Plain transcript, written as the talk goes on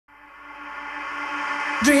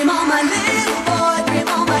Dream on my little boy, dream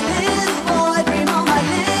on my little boy, dream on my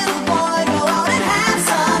little boy, go out and have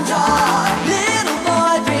some joy. Little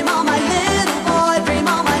boy, dream on my little boy, dream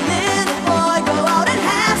on my little boy, go out and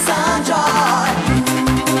have some joy.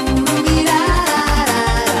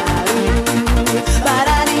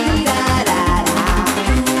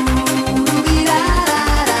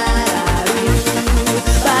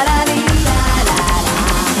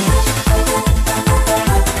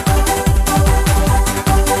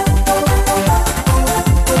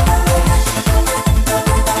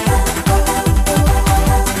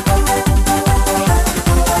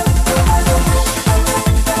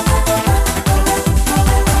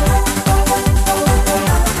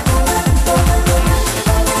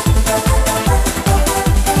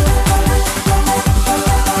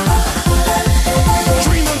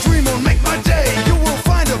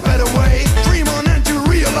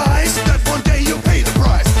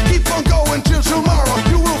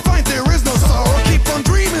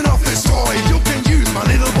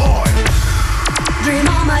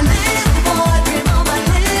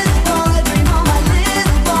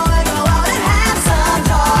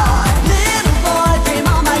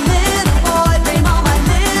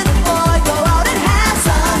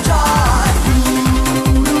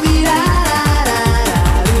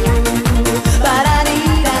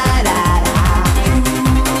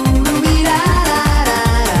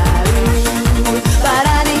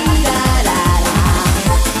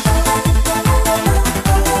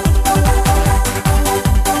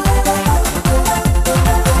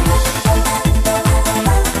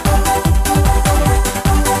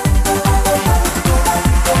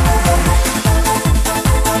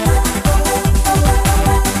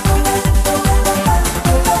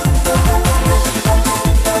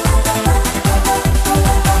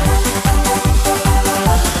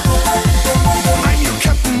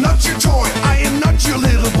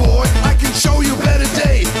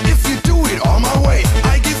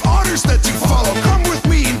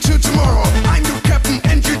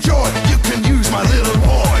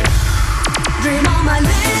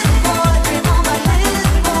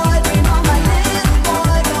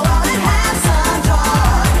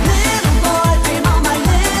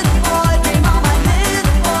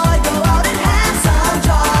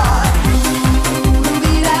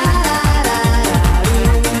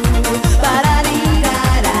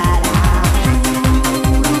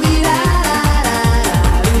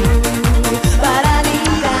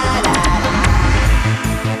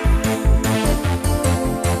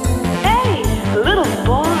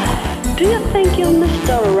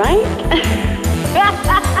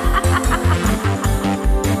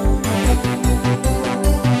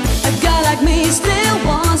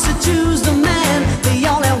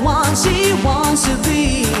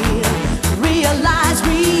 Realize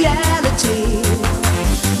we